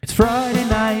Friday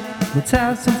night, let's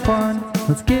have some fun.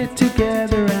 Let's get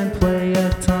together and play a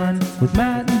ton. With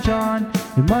Matt and John,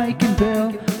 and Mike and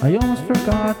Bill. I almost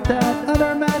forgot that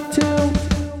other Matt too.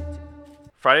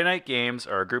 Friday Night Games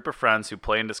are a group of friends who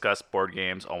play and discuss board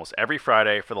games almost every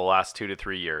Friday for the last 2 to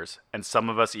 3 years, and some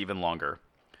of us even longer.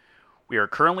 We are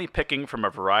currently picking from a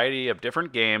variety of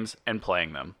different games and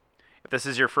playing them. If this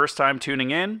is your first time tuning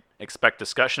in, expect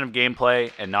discussion of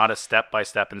gameplay and not a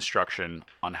step-by-step instruction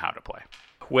on how to play.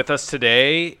 With us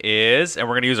today is, and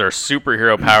we're going to use our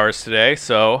superhero powers today,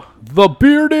 so... The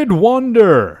Bearded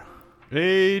Wonder.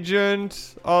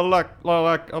 Agent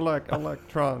Electron.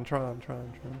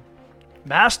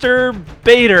 Master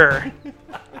Bader.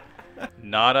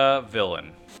 Not a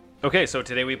villain. Okay, so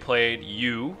today we played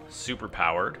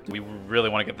Superpowered. We really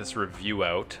want to get this review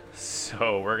out,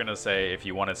 so we're going to say if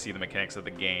you want to see the mechanics of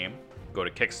the game, go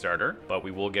to Kickstarter, but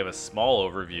we will give a small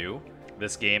overview.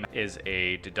 This game is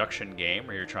a deduction game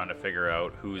where you're trying to figure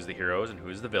out who's the heroes and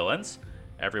who's the villains.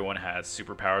 Everyone has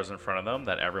superpowers in front of them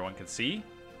that everyone can see.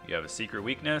 You have a secret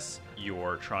weakness.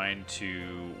 You're trying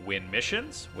to win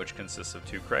missions, which consists of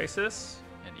 2 crises.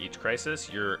 And each crisis,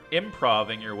 you're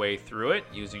improvising your way through it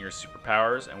using your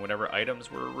superpowers and whatever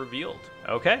items were revealed.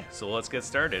 Okay, so let's get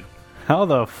started. How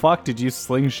the fuck did you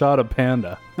slingshot a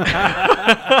panda?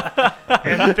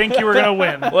 And think you were gonna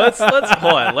win. Let's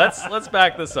hold on. Let's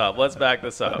back this up.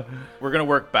 We're gonna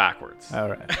work backwards. All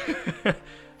right.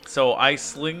 So I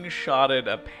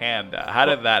slingshotted a panda. How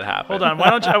did that happen? Hold on. Why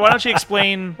don't you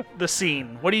explain the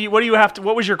scene? What do you have to?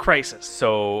 What was your crisis?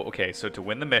 So to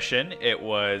win the mission, it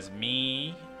was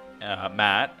me,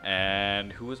 Matt,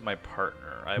 and who was my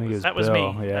partner? That was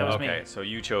me. Yeah. That was okay,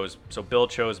 me. so Bill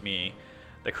chose me.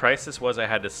 The crisis was I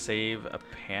had to save a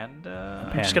panda.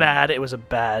 I'm just gonna add it was a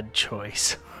bad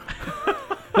choice.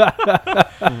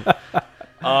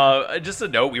 Just a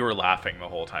note, we were laughing the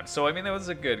whole time. So I mean, it was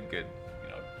a good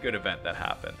event that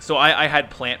happened. So I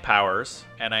had plant powers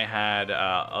and I had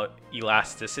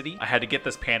elasticity. I had to get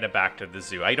this panda back to the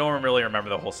zoo. I don't really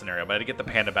remember the whole scenario, but I had to get the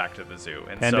panda back to the zoo.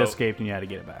 And Panda escaped and you had to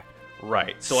get it back.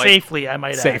 Right. So safely, I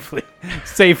might add.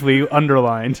 Safely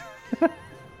underlined.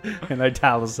 And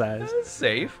italicized.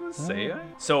 Safe.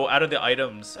 So out of the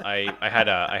items, I had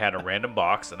a random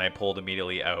box, and I pulled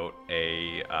immediately out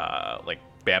a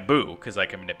bamboo because I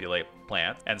can manipulate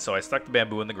plants. And so I stuck the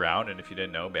bamboo in the ground. And if you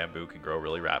didn't know, bamboo can grow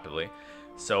really rapidly.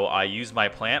 So I used my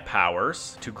plant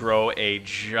powers to grow a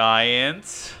giant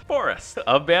forest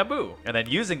of bamboo. And then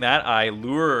using that, I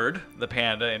lured the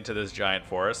panda into this giant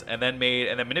forest, and then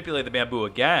manipulated the bamboo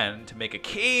again to make a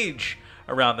cage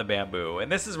around the bamboo.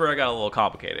 And this is where I got a little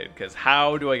complicated, because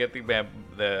how do I get the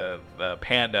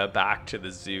panda back to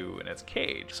the zoo in its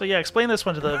cage? So yeah, explain this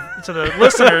one to the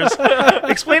listeners.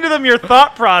 Explain to them your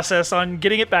thought process on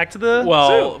getting it back to the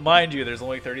zoo. Mind you, there's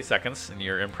only 30 seconds and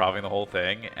you're improvising the whole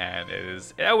thing, and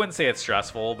I wouldn't say it's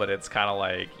stressful, but it's kind of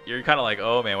like you're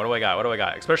oh man, what do I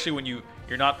got, especially when you're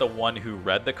not the one who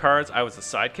read the cards. I was the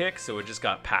sidekick, so it just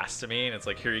got passed to me, and it's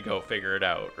like, here you go, figure it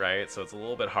out, right? So it's a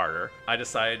little bit harder. I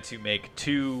decided to make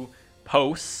 2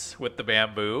 posts with the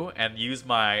bamboo and use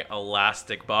my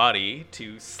elastic body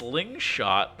to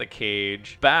slingshot the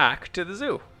cage back to the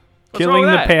zoo. What's Killing wrong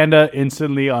with the that? panda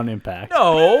instantly on impact.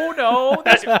 No. No,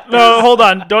 hold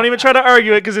on. Don't even try to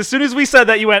argue it, because as soon as we said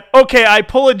that, you went, okay, I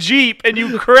pull a Jeep, and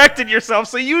you corrected yourself,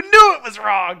 so you knew it was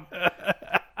wrong.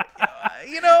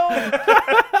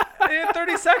 I had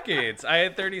 30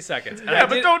 seconds. Yeah,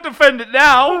 but don't defend it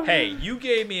now. Hey, you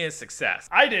gave me a success.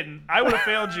 I didn't. I would have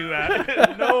failed you at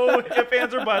it. No ifs,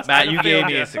 ands, or buts. Matt, you gave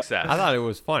me a success. I thought it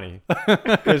was funny.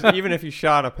 Because even if you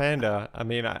shot a panda, I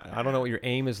mean, I don't know what your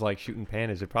aim is like shooting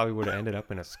pandas. It probably would have ended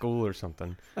up in a school or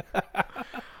something.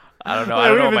 I don't know. I I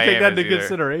don't don't know even my take aim that is into either.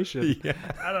 consideration. Yeah.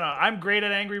 I don't know. I'm great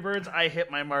at Angry Birds. I hit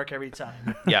my mark every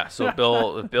time. Yeah, so if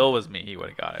Bill was me, he would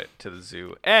have got it to the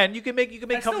zoo. And you can make I still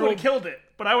would comfortable have killed it,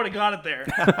 but I would have got it there.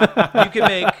 you can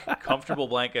make comfortable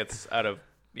blankets out of,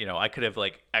 I could have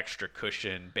extra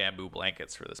cushion bamboo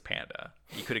blankets for this panda.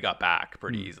 You could have got back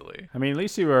pretty easily. I mean, at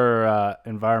least you were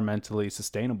environmentally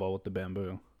sustainable with the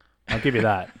bamboo. I'll give you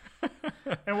that.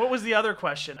 And what was the other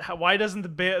question? Why doesn't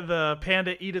the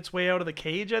panda eat its way out of the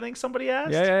cage? I think somebody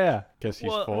asked. Yeah. Guess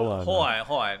he's full on. Hold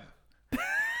on.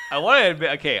 I want to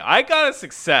admit, okay, I got a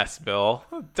success, Bill.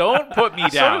 Don't put me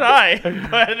down. So did I.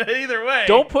 But either way,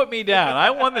 Don't put me down.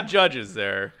 I won the judges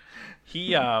there.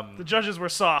 The judges were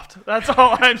soft. That's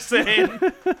all I'm saying.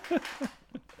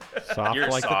 Soft You're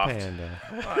like soft. the panda.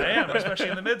 I am, especially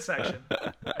in the midsection.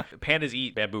 Pandas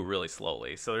eat bamboo really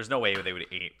slowly, so there's no way they would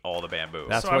eat all the bamboo.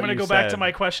 That's So I'm what going to you go back said. to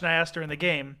my question I asked her in the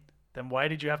game. then why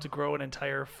did you have to grow an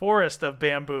entire forest of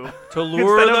bamboo? To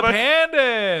lure Instead the of a-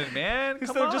 panda in, man.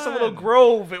 Instead Come of just a little on.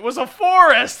 grove, it was a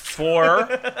forest. for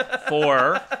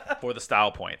the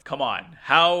style points. Come on.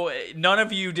 How none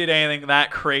of you did anything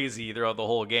that crazy throughout the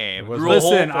whole game. was- Grew a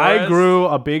whole Listen, I forest? grew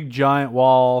a big giant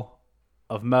wall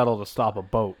of metal to stop a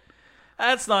boat.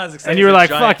 That's not as exciting. And you were as a like,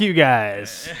 giant- fuck you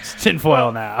guys. It's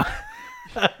tinfoil now.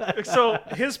 So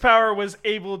his power was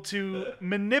able to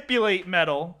manipulate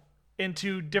metal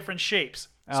into different shapes.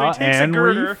 So he takes and a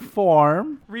girder,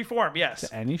 reform yes.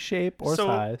 to any shape or So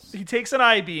size. he takes an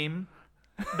I-beam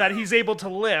that he's able to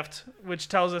lift, which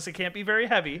tells us it can't be very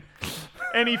heavy,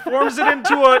 and he forms it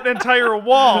into an entire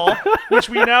wall, which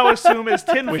we now assume is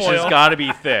tinfoil. which has got to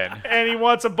be thin. And he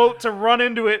wants a boat to run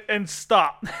into it and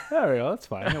stop. There we go. That's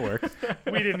fine. It works.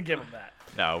 We didn't give him that.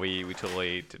 No, we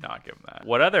totally did not give him that.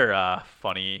 What other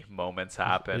funny moments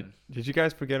happen? Did you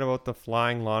guys forget about the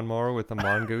flying lawnmower with a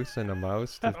mongoose and a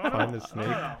mouse to find the snake?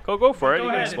 Go for it. Go You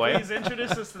can ahead, explain. please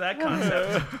introduce us to that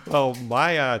concept. Well,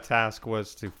 my task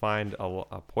was to find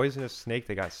a poisonous snake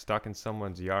that got stuck in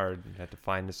someone's yard. You had to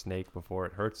find the snake before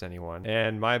it hurts anyone.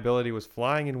 And my ability was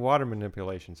flying and water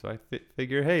manipulation. So I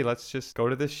figure, hey, let's just go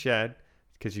to this shed,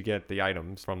 because you get the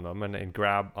items from them, and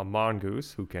grab a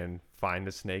mongoose who can find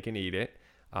the snake and eat it,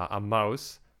 a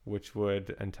mouse, which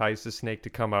would entice the snake to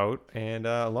come out, and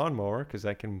a lawnmower, because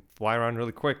I can fly around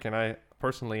really quick. And I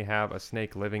personally have a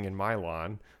snake living in my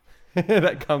lawn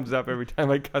that comes up every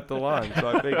time I cut the lawn. So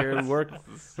I figure it would work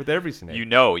with every snake. You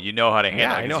know how to handle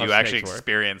Yeah, I it know because you how actually snakes work.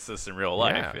 experienced this in real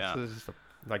life. Yeah. So it's just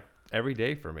like every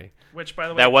day for me. Which, by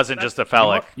the way, That wasn't just a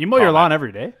phallic. You mow your comment. lawn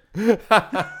every day?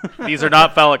 These are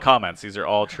not phallic comments. These are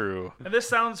all true. And this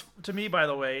sounds to me, by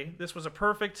the way, this was a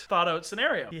perfect thought out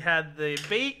scenario. He had the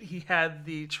bait, he had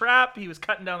the trap, he was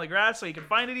cutting down the grass so he could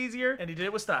find it easier, and he did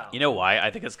it with style. You know why? I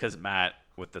think it's because Matt,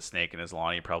 with the snake in his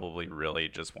lawn, he probably really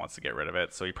just wants to get rid of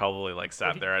it. So he probably like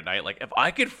sat there at night, like, if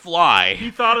I could fly,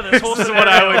 He thought of this whole this is what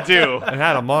I scenario. would do. And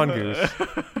had a mongoose.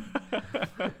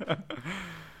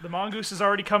 The mongoose is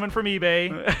already coming from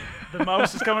eBay, the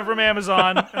mouse is coming from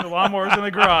Amazon, and the lawnmower's in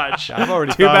the garage. I've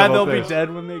already Too thought bad about they'll this. be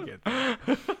dead when they get there.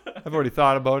 I've already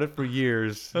thought about it for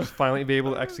years. Just finally be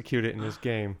able to execute it in this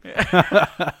game.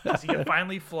 So he can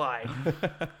finally fly.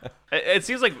 It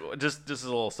seems like just as a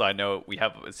little side note,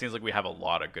 it seems like we have a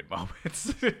lot of good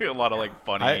moments, a lot of like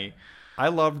funny. I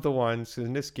loved the ones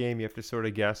in this game. You have to sort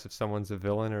of guess if someone's a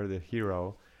villain or the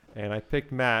hero. And I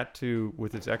picked Matt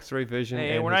with his X-ray vision.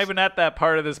 Hey, and we're not even at that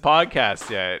part of this podcast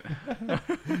yet.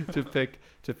 to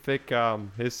pick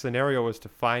his scenario was to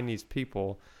find these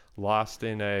people lost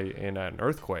in an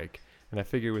earthquake. And I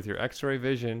figured with your X-ray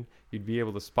vision, you'd be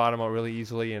able to spot them out really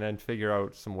easily, and then figure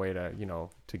out some way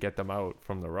to get them out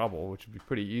from the rubble, which would be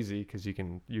pretty easy because you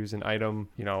can use an item,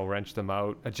 wrench them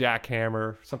out, a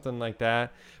jackhammer, something like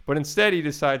that. But instead, he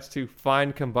decides to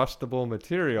find combustible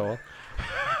material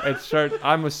and start.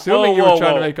 I'm assuming you were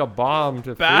trying to make a bomb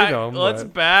to free them. Let's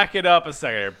but- back it up a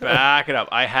second here. Back it up.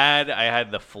 I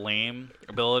had the flame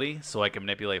ability, so I can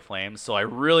manipulate flames. So I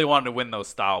really wanted to win those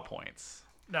style points.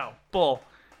 No, bull.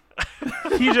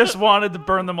 He just wanted to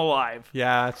burn them alive.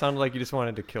 Yeah, it sounded like you just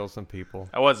wanted to kill some people.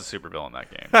 I was a super villain in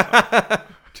that game. So.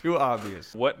 Too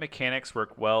obvious. What mechanics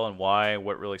work well and why?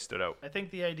 What really stood out? I think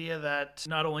the idea that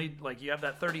not only like you have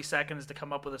that 30 seconds to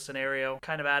come up with a scenario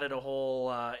kind of added a whole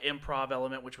improv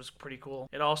element, which was pretty cool.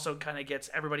 It also kind of gets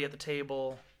everybody at the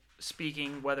table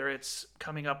speaking, whether it's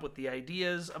coming up with the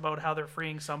ideas about how they're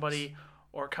freeing somebody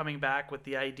or coming back with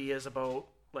the ideas about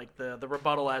like the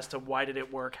rebuttal as to why did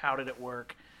it work, how did it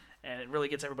work. And it really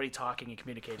gets everybody talking and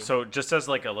communicating. So just as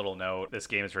like a little note, this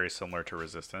game is very similar to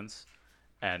Resistance.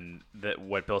 And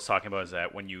what Bill's talking about is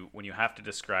that when you have to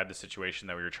describe the situation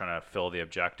that you're trying to fill the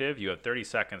objective, you have 30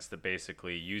 seconds to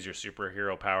basically use your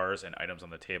superhero powers and items on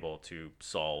the table to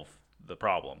solve the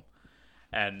problem.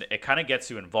 And it kind of gets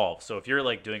you involved. So if you're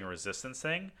like doing a Resistance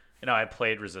thing, I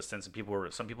played Resistance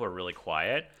and some people are really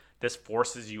quiet. This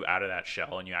forces you out of that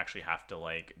shell, and you actually have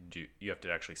to you have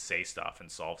to actually say stuff and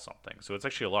solve something. So it's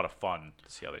actually a lot of fun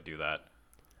to see how they do that.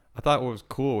 I thought what was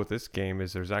cool with this game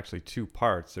is there's actually two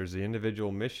parts. There's the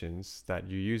individual missions that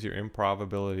you use your improv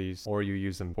abilities or you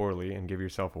use them poorly and give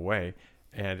yourself away.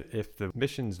 And if the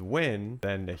missions win,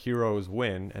 then the heroes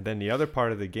win. And then the other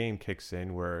part of the game kicks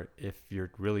in where if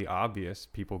you're really obvious,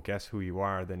 people guess who you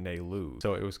are, then they lose.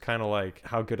 So it was kind of like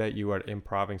how good at you are at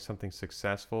improving something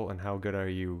successful and how good are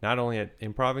you not only at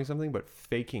improving something, but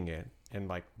faking it. And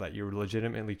like that you're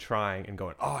legitimately trying and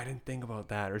going, oh, I didn't think about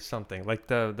that or something. Like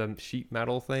the sheet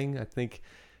metal thing, I think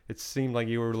it seemed like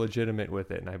you were legitimate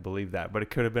with it, and I believe that. But it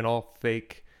could have been all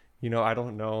fake. I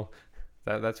don't know.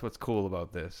 That's what's cool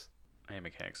about this. Any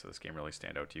mechanics of this game really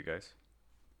stand out to you guys?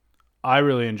 I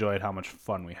really enjoyed how much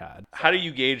fun we had. How do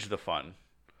you gauge the fun?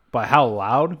 By how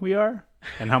loud we are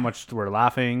and how much we're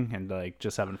laughing and like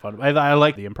just having fun. I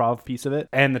like the improv piece of it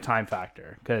and the time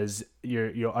factor, because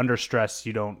you're under stress.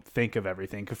 You don't think of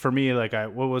everything. 'Cause for me, like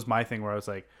what was my thing where I was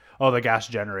like, oh, the gas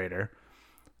generator.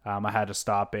 I had to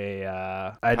stop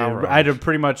I had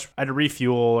to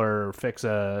refuel or fix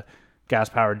a gas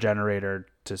powered generator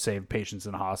to save patients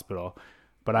in the hospital.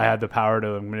 But I had the power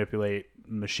to manipulate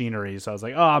machinery. So I was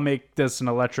like, oh, I'll make this an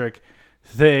electric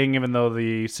thing, even though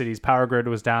the city's power grid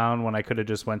was down, when I could have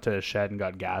just went to a shed and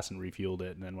got gas and refueled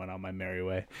it and then went on my merry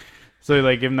way. So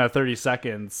like given that 30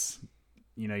 seconds,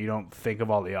 you don't think of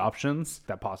all the options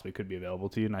that possibly could be available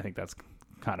to you. And I think that's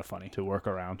kind of funny to work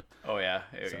around. Oh yeah.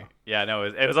 Yeah, no,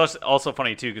 it was also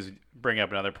funny too, because bring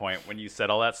up another point, when you said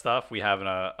all that stuff, we have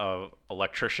an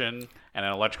electrician and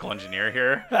an electrical engineer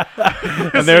here.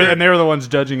 and they were the ones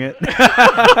judging it.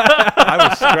 I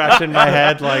was scratching my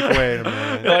head like, wait a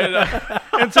minute.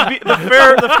 And to be the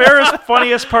fairest,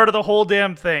 funniest part of the whole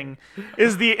damn thing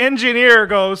is the engineer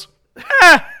goes,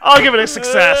 I'll give it a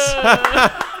success.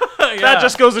 That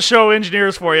just goes to show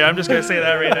engineers for you. I'm just going to say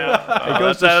that right now.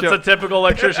 That's a typical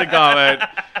electrician comment.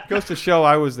 It goes to show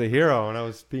I was the hero, and I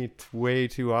was being way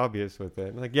too obvious with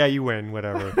it. Like, yeah, you win,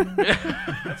 whatever.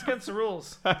 That's against the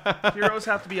rules. Heroes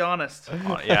have to be honest.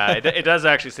 Yeah, it does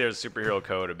actually say there's a superhero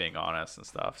code of being honest and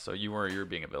stuff. So you were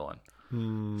being a villain. So.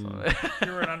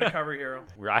 You were an undercover hero.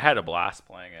 I had a blast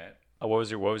playing it. What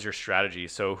was your strategy?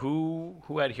 So who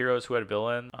had heroes, who had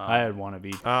villain? I had one of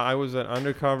each. I was an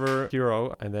undercover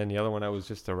hero, and then the other one I was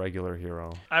just a regular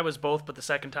hero. I was both, but the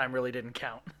second time really didn't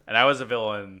count. And I was a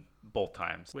villain both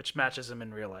times. Which matches him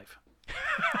in real life.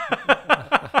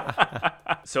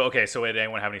 So did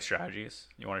anyone have any strategies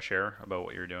you want to share about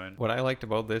what you're doing? What I liked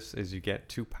about this is you get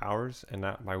 2 powers, and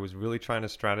I was really trying to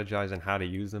strategize on how to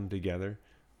use them together.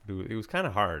 It was kind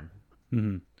of hard.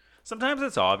 Mm-hmm. Sometimes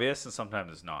it's obvious and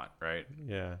sometimes it's not, right?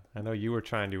 Yeah. I know you were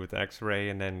trying to with X-ray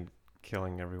and then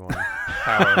killing everyone.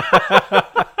 Power.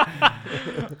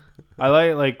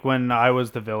 I like when I was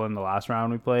the villain the last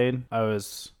round we played, I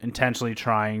was intentionally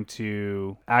trying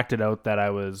to act it out that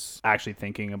I was actually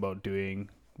thinking about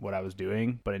doing what I was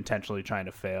doing, but intentionally trying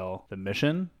to fail the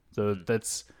mission. So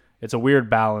it's a weird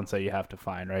balance that you have to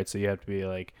find, right? So you have to be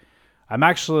like, I'm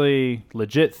actually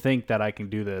legit think that I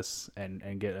can do this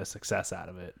and get a success out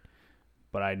of it.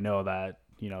 But I know that,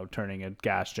 turning a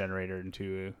gas generator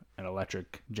into an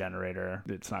electric generator,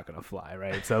 it's not going to fly,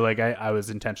 right? So like I was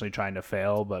intentionally trying to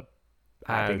fail, but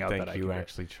acting out that I you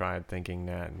actually tried thinking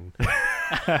that. And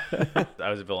I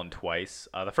was a villain twice.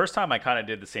 The first time I kind of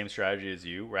did the same strategy as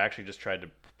you, where I actually just tried to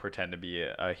pretend to be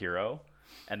a hero.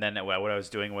 And then what I was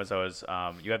doing was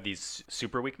you have these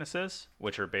super weaknesses,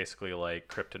 which are basically like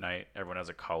kryptonite. Everyone has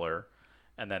a color.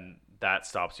 And then that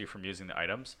stops you from using the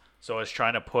items. So I was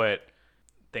trying to put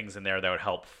things in there that would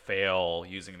help fail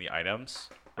using the items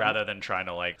rather than trying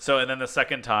to so. And then the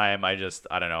second time I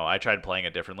don't know, I tried playing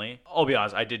it differently. I'll be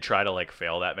honest, I did try to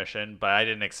fail that mission, but I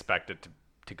didn't expect it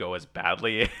to go as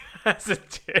badly as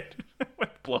it did with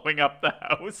blowing up the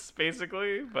house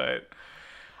basically. But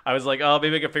I was like, oh,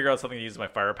 maybe I can figure out something to use my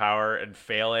firepower and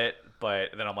fail it. But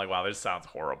then I'm like, wow, this sounds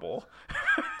horrible.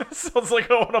 Sounds like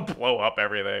I want to blow up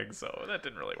everything. So that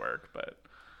didn't really work, but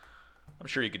I'm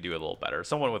sure you could do it a little better.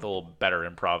 Someone with a little better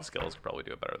improv skills could probably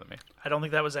do it better than me. I don't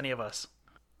think that was any of us.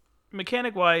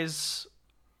 Mechanic-wise,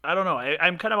 I don't know.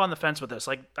 I'm kind of on the fence with this.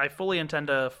 I fully intend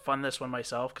to fund this one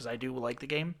myself because I do like the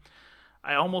game.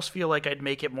 I almost feel like I'd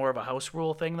make it more of a house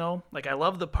rule thing, though. I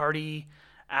love the party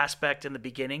aspect in the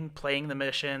beginning, playing the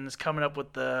missions, coming up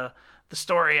with the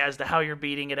story as to how you're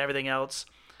beating it, everything else.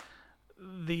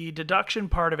 The deduction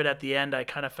part of it at the end, I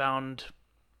kind of found,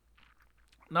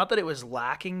 not that it was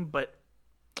lacking, but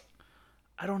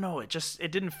I don't know. It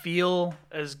didn't feel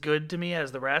as good to me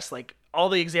as the rest. All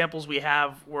the examples we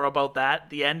have were about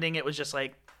that. The ending, it was just eh.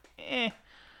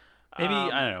 Maybe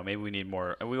I don't know. Maybe we need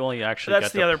more. We only actually that's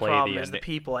got the to other play problem the is ending. the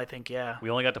people. I think We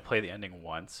only got to play the ending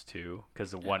once too, because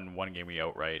the one game we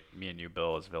outright, me and you,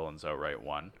 Bill, as villains outright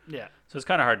won. Yeah. So it's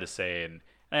kind of hard to say, and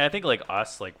I think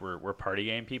us, we're party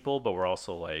game people, but we're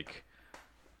also I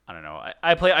don't know.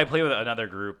 I play with another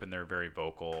group, and they're very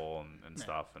vocal and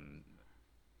stuff, and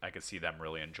I could see them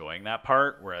really enjoying that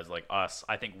part. Whereas us,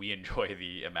 I think we enjoy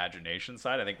the imagination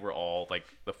side. I think we're all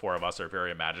the 4 of us are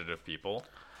very imaginative people.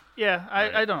 Yeah,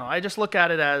 I don't know. I just look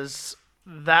at it as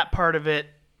that part of it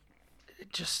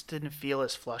just didn't feel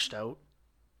as flushed out.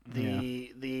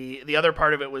 The other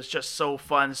part of it was just so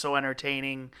fun, so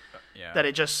entertaining that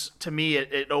it just, to me,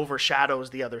 it overshadows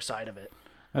the other side of it.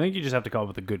 I think you just have to come up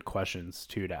with the good questions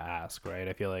too to ask, right?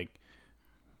 I feel like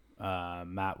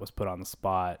Matt was put on the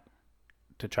spot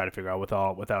to try to figure out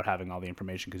without having all the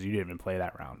information, because you didn't even play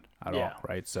that round at Yeah. all,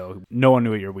 right? So no one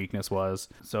knew what your weakness was.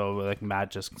 So like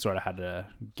Matt just sort of had to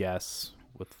guess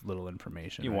with little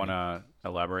information. You right? want to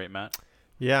elaborate, Matt?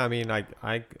 Yeah, I mean,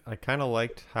 I kind of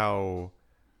liked how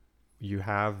you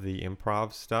have the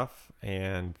improv stuff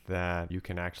and that you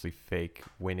can actually fake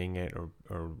winning it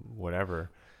or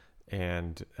whatever.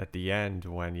 And at the end,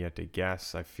 when you had to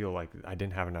guess, I feel like I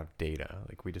didn't have enough data.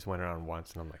 Like we just went around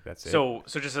once, and I'm like, that's it. So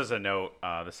just as a note,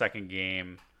 the second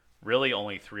game, really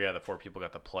only 3 out of the 4 people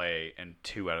got to play, and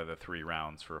 2 out of the 3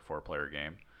 rounds for a 4-player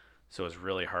game. So it was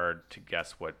really hard to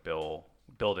guess what Bill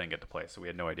didn't get to play. So we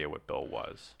had no idea what Bill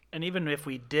was. And even if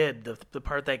we did, the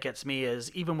part that gets me is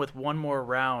even with one more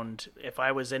round, if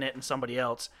I was in it and somebody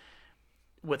else,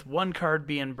 with one card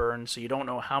being burned, so you don't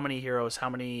know how many heroes, how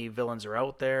many villains are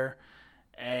out there,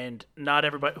 and not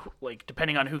everybody, like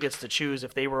depending on who gets to choose,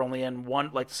 if they were only in one,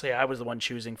 like say I was the one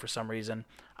choosing for some reason,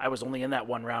 I was only in that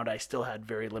one round, I still had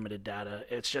very limited data.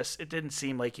 It's just, it didn't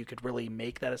seem like you could really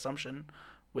make that assumption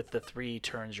with the 3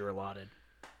 turns you're allotted.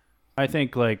 I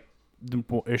think like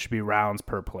it should be rounds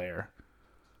per player.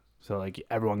 So like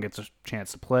everyone gets a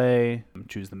chance to play,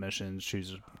 choose the missions,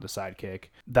 choose the sidekick.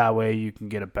 That way you can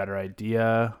get a better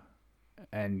idea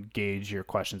and gauge your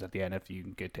questions at the end if you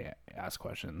get to ask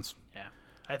questions. Yeah.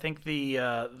 I think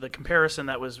the comparison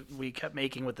that we kept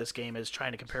making with this game is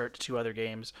trying to compare it to 2 other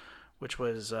games, which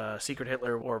was Secret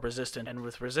Hitler or Resistance. And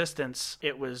with Resistance,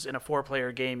 it was in a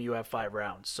 4-player game, you have 5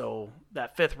 rounds. So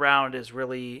that 5th round is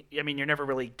really, I mean, you're never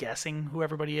really guessing who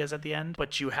everybody is at the end,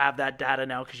 but you have that data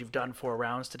now because you've done 4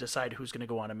 rounds to decide who's going to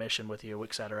go on a mission with you,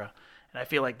 etc. And I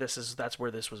feel like that's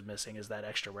where this was missing, is that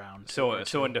extra round.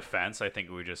 So in defense, I think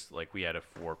we just like we had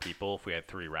 4 people. If we had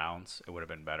 3 rounds, it would have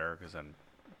been better because then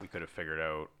we could have figured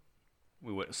out.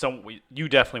 You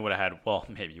definitely would have had. Well,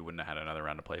 maybe you wouldn't have had another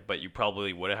round to play, but you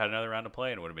probably would have had another round to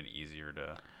play, and it would have been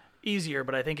easier.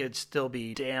 But I think it'd still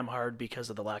be damn hard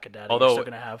because of the lack of data Although you're still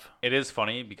going to have. It is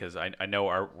funny because I know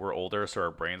we're older, so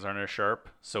our brains aren't as sharp.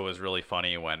 So it was really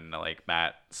funny when like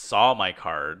Matt saw my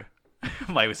card,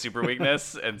 my super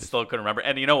weakness, and still couldn't remember.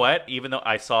 And you know what? Even though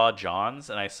I saw John's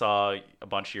and I saw a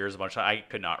bunch of years, I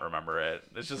could not remember it.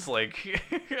 It's just like,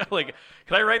 like,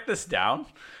 can I write this down?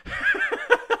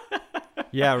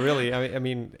 Yeah, really. I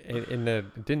mean,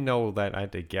 didn't know that I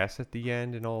had to guess at the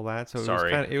end and all that. So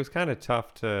it was kind of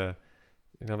tough to,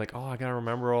 like, oh, I gotta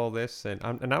remember all this. And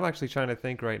I'm actually trying to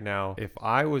think right now. If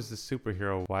I was the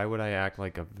superhero, why would I act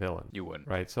like a villain? You wouldn't,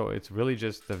 right? So it's really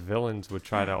just the villains would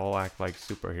try to all act like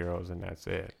superheroes, and that's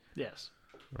it. Yes.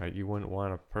 Right? You wouldn't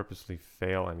want to purposely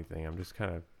fail anything. I'm just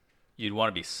kind of. You'd want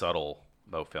to be subtle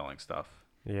about failing stuff.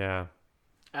 Yeah.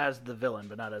 As the villain,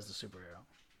 but not as the superhero.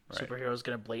 Right. Superhero is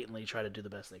going to blatantly try to do the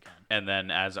best they can. And then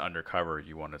as undercover,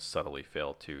 you want to subtly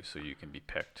fail too, so you can be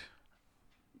picked.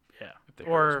 Yeah. If the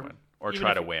heroes win. Or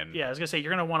try to win. Yeah, I was going to say,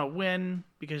 you're going to want to win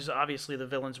because obviously the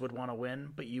villains would want to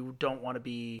win, but you don't want to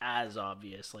be as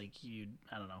obvious. Like,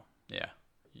 I don't know. Yeah.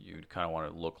 You'd kind of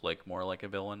want to look like more like a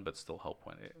villain, but still help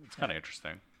win. It's kind of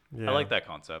interesting. Yeah. I like that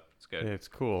concept. It's good. Yeah, it's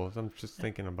cool. I'm just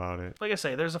thinking about it. Like I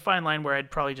say, there's a fine line where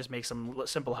I'd probably just make some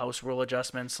simple house rule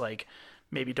adjustments, like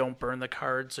maybe don't burn the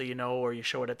card so you know, or you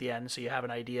show it at the end so you have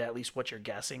an idea at least what you're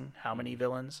guessing, how many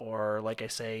villains. Or like I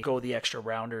say, go the extra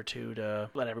round or 2 to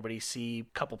let everybody see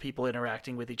a couple people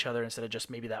interacting with each other instead of just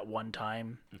maybe that one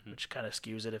time, which kind of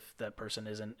skews it if that person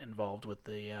isn't involved with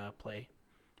the play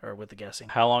or with the guessing.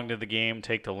 How long did the game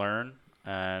take to learn?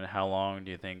 And how long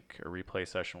do you think a replay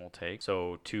session will take?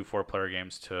 So 2 4-player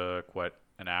games took,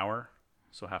 an hour?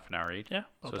 So half an hour each? Yeah.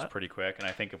 So it's pretty quick. And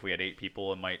I think if we had 8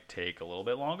 people, it might take a little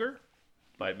bit longer.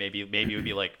 But maybe it would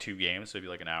be like 2 games, so it'd be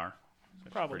like an hour. So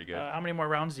Probably. Pretty good. How many more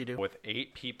rounds do you do? With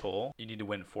 8 people, you need to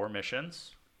win 4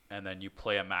 missions, and then you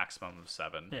play a maximum of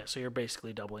 7. Yeah, so you're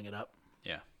basically doubling it up.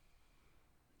 Yeah.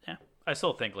 Yeah. I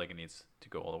still think like it needs to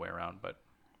go all the way around, but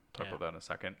talk about that in a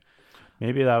second.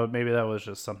 Maybe that was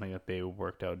just something that they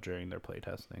worked out during their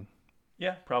playtesting.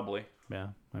 Yeah, probably. Yeah,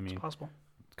 I mean, It's possible.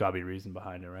 it's got to be reason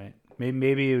behind it, right?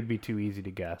 Maybe it would be too easy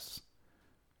to guess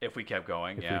If we kept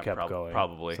going, if we kept going.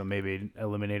 Probably. So maybe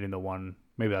eliminating the one.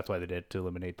 Maybe that's why they did, to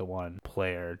eliminate the one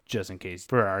player, just in case.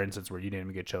 For our instance, where you didn't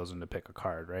even get chosen to pick a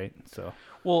card, right? So.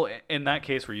 Well, in that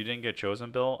case where you didn't get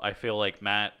chosen, Bill, I feel like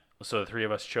Matt. So the 3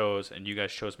 of us chose, and you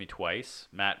guys chose me twice.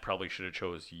 Matt probably should have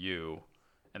chose you,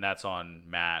 and that's on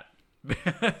Matt.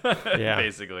 Yeah.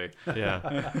 Basically.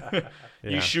 Yeah.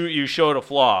 You showed a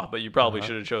flaw, but you probably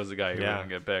should have chose the guy who wouldn't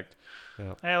get picked.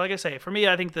 Yeah, like I say, for me,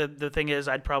 I think the thing is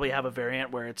I'd probably have a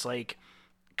variant where it's like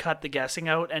cut the guessing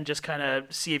out and just kind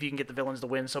of see if you can get the villains to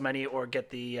win so many or get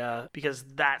the because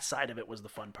that side of it was the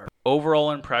fun part. Overall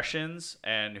impressions,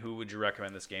 and who would you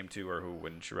recommend this game to, or who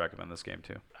wouldn't you recommend this game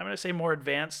to? I'm going to say more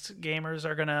advanced gamers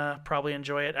are going to probably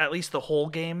enjoy it, at least the whole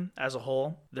game as a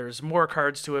whole. There's more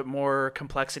cards to it, more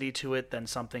complexity to it than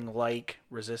something like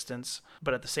Resistance,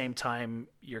 but at the same time,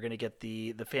 you're going to get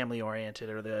the family-oriented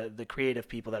or the creative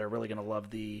people that are really going to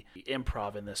love the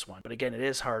improv in this one. But again, it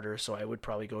is harder, so I would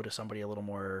probably go to somebody a little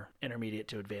more intermediate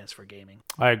to advanced for gaming.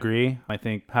 I agree. I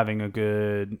think having a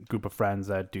good group of friends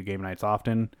that do game nights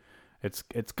often,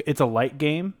 it's a light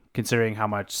game considering how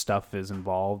much stuff is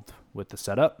involved with the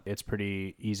setup. It's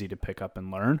pretty easy to pick up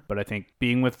and learn. But I think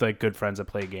being with like good friends that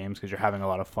play games, because you're having a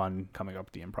lot of fun coming up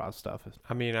with the improv stuff.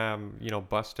 I mean,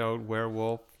 bust out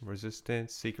Werewolf,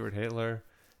 Resistance, Secret Hitler,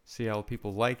 see how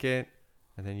people like it,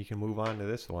 and then you can move on to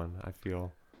this one, I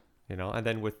feel. And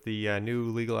then with the new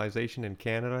legalization in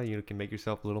Canada, you can make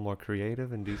yourself a little more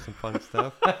creative and do some fun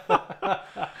stuff.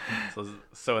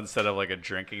 So instead of like a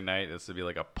drinking night, this would be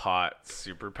like a pot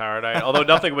superpower night. Although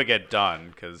nothing would get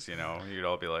done because, you'd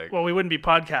all be like... Well, we wouldn't be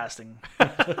podcasting.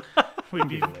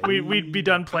 We'd be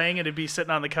done playing and it'd be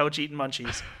sitting on the couch eating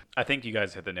munchies. I think you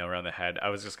guys hit the nail around the head. I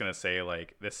was just going to say,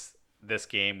 like, this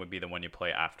game would be the one you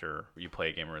play after you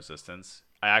play a game of Resistance.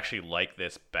 I actually like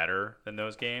this better than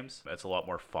those games. It's a lot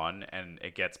more fun, and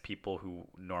it gets people who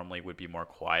normally would be more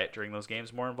quiet during those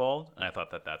games more involved, and I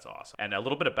thought that's awesome. And a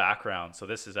little bit of background, so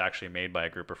this is actually made by a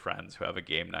group of friends who have a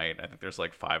game night. I think there's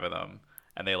like 5 of them,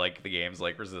 and they like the games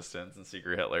like Resistance and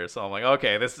Secret Hitler, so I'm like,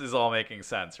 okay, this is all making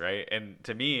sense, right? And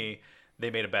to me,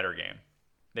 they made a better game.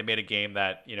 They made a game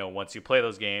that, once you play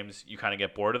those games, you kind of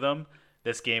get bored of them.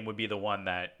 This game would be the one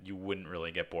that you wouldn't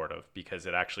really get bored of because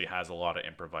it actually has a lot of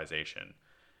improvisation.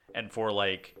 And for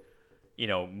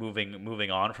moving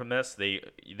on from this,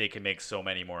 they can make so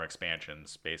many more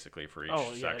expansions basically for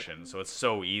each section. So it's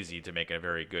so easy to make a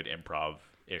very good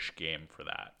improv-ish game for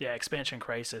that. Yeah, expansion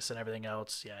crisis and everything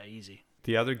else. Yeah, easy.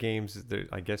 The other games,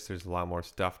 I guess there's a lot more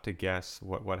stuff to guess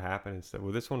what happened and stuff.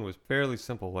 Well, this one was fairly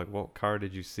simple. Like, what card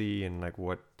did you see and, like,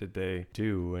 what did they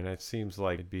do? And it seems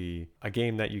like it'd be a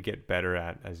game that you get better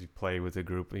at as you play with a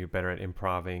group. You're better at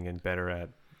improving and better at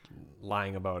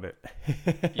lying about it.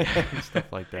 And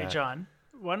stuff like that. Hey, John,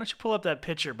 why don't you pull up that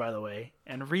picture, by the way,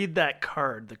 and read that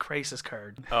card, the crisis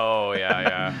card. Oh,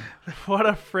 yeah. What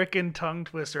a frickin' tongue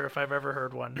twister if I've ever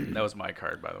heard one. That was my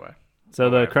card, by the way. So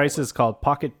the crisis is called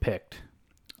Pocket Picked.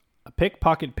 A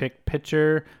pocket picked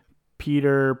pitcher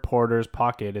Peter Porter's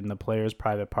pocket in the player's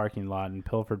private parking lot and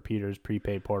pilfered Peter's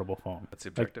prepaid portable phone. That's the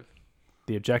objective.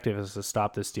 The objective is to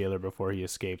stop the stealer before he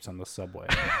escapes on the subway.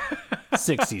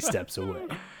 60 steps away.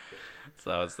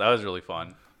 So that was really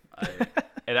fun.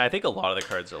 And I think a lot of the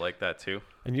cards are like that too.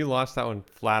 And you lost that one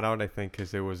flat out, I think,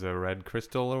 because it was a red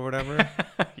crystal or whatever.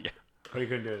 Yeah. Or you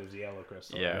couldn't do it as yellow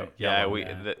crystal. Yeah, right? yeah.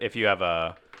 Yellow, If you have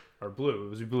or blue, it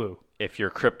was blue. If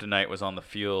your kryptonite was on the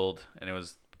field and it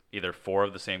was either 4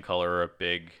 of the same color or a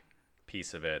big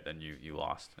piece of it, then you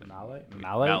lost.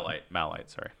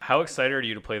 Malite, sorry. How excited are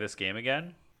you to play this game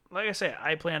again? Like I say,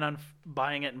 I plan on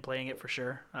buying it and playing it for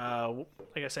sure.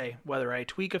 Like I say, whether I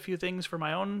tweak a few things for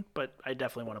my own, but I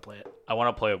definitely want to play it. I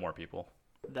want to play with more people.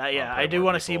 I do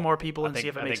want to see more people and see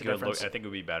if it makes a difference. I think it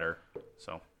would be better.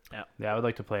 So yeah, I would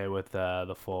like to play it with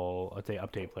the full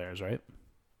update players, right?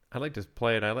 I'd like to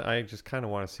play it. I just kind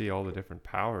of want to see all the different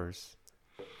powers,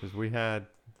 because we had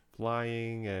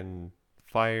flying and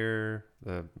fire,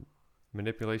 the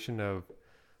manipulation of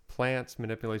plants,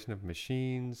 manipulation of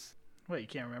machines. Wait, you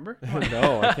can't remember?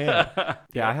 No, I can't.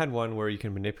 Yeah, I had one where you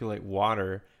can manipulate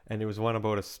water, and there was one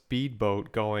about a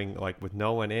speedboat going like with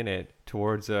no one in it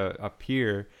towards a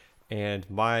pier, and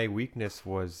my weakness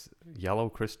was yellow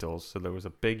crystals. So there was a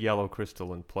big yellow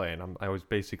crystal in play, and I was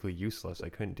basically useless. I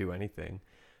couldn't do anything.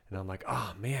 And I'm like,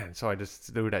 oh, man. So I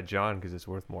just threw it at John because it's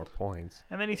worth more points.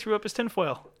 And then he threw up his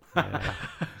tinfoil. Yeah.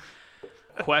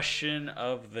 Question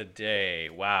of the day.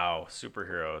 Wow,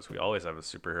 superheroes. We always have a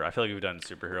superhero. I feel like we've done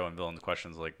superhero and villains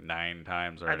questions like 9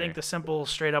 times already. I think the simple,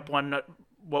 straight up one,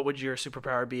 what would your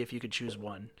superpower be if you could choose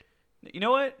one? You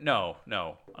know what? No.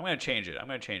 I'm going to change it.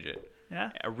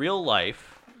 Yeah? A real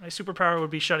life. My superpower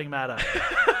would be shutting Matt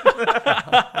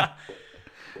up.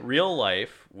 Real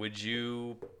life, would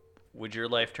your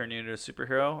life turn you into a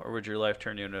superhero, or would your life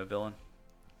turn you into a villain?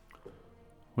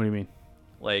 What do you mean?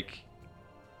 Like,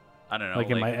 I don't know. Like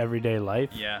in my everyday life?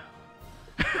 Yeah.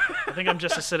 I think I'm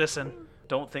just a citizen.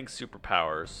 Don't think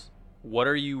superpowers. What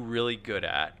are you really good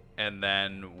at? And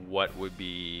then what would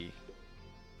be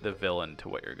the villain to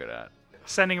what you're good at?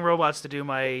 Sending robots to do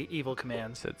my evil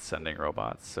commands. It's sending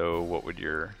robots. So what would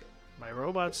your... My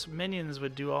robots, minions,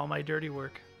 would do all my dirty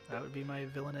work. That would be my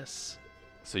villainous.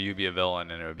 So you'd be a villain,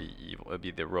 and it would be evil. It would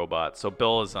be the robot. So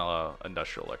Bill is an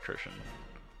industrial electrician.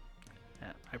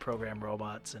 Yeah, I program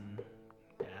robots and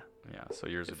Yeah. So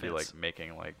yours It would be fits. like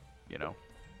making like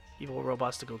evil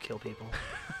robots to go kill people,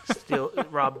 steal,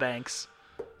 rob banks,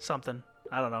 something.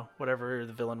 I don't know. Whatever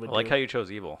the villain would I like do. how you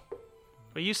chose evil.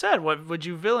 Well, you said, what would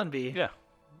you villain be? Yeah.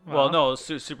 Well, no,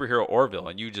 superhero or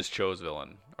villain. You just chose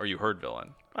villain, or you heard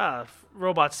villain.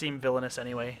 Robots seem villainous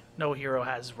anyway. No hero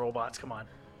has robots. Come on.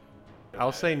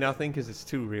 I'll say nothing because it's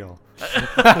too real.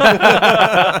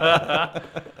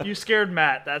 You scared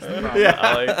Matt. That's the problem.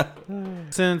 I like,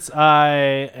 Since I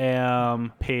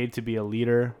am paid to be a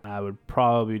leader, I would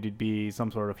probably be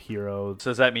some sort of hero.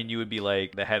 so does that mean you would be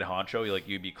like the head honcho?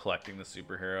 You'd be collecting the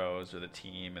superheroes or the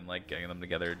team and like getting them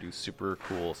together to do super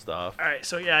cool stuff. All right.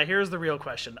 So yeah, here's the real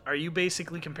question: are you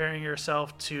basically comparing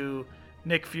yourself to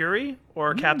Nick Fury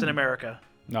or Captain America?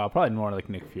 No, probably more like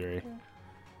Nick Fury.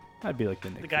 I'd be like the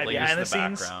Nick. The guy Like behind the just in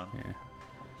scenes. background. Yeah.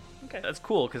 Okay. That's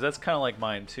cool because that's kind of like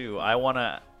mine too. I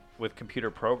wanna, with computer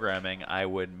programming, I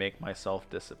would make myself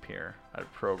disappear.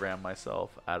 I'd program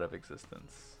myself out of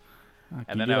existence, Can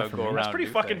and you then do I that would for go me? around. That's pretty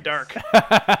do fucking things. dark.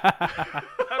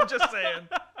 I'm just saying.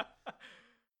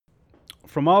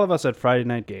 From all of us at Friday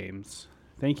Night Games,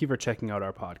 thank you for checking out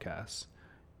our podcast.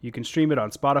 You can stream it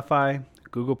on Spotify,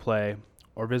 Google Play,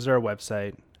 or visit our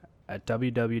website at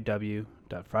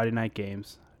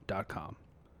www.fridaynightgames.com.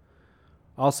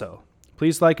 Also,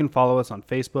 please like and follow us on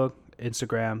Facebook,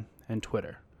 Instagram, and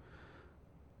Twitter.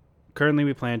 Currently,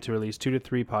 we plan to release 2 to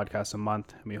 3 podcasts a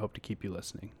month, and we hope to keep you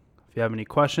listening. If you have any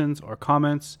questions or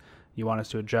comments you want us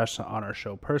to address on our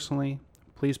show personally,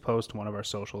 please post one of our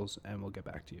socials, and we'll get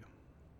back to you.